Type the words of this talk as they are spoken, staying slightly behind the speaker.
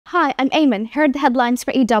Hi, I'm Eamon. Here are the headlines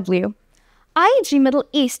for EW. IAG Middle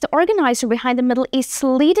East, the organizer behind the Middle East's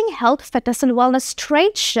leading health, fitness and wellness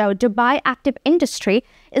trade show, Dubai Active Industry,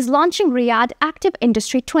 is launching Riyadh Active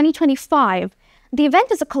Industry 2025. The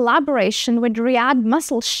event is a collaboration with Riyadh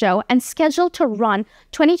Muscle Show and scheduled to run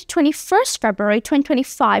 20 to 21st February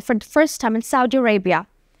 2025 for the first time in Saudi Arabia.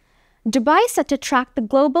 Dubai is set to attract the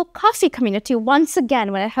global coffee community once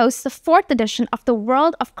again when it hosts the 4th edition of the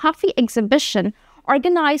World of Coffee exhibition,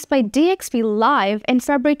 organized by DXB Live in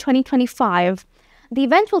February 2025. The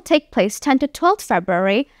event will take place 10 to 12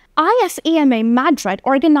 February. IFEMA Madrid,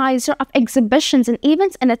 organizer of exhibitions and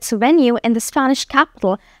events in its venue in the Spanish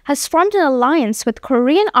capital, has formed an alliance with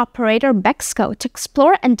Korean operator Bexco to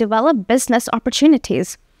explore and develop business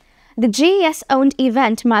opportunities. The GES-owned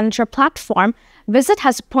event manager platform, Visit,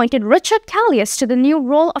 has appointed Richard Callias to the new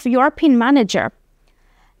role of European manager.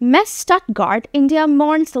 M.I.C.E Stuttgart, India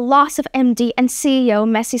mourns the loss of MD and CEO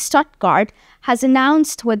M.I.C.E Stuttgart, has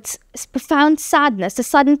announced with profound sadness the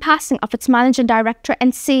sudden passing of its managing director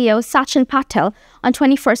and CEO Sachin Patel on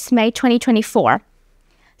 21st May 2024.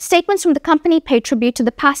 Statements from the company pay tribute to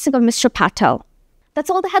the passing of Mr. Patel. That's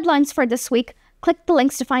all the headlines for this week. Click the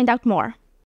links to find out more.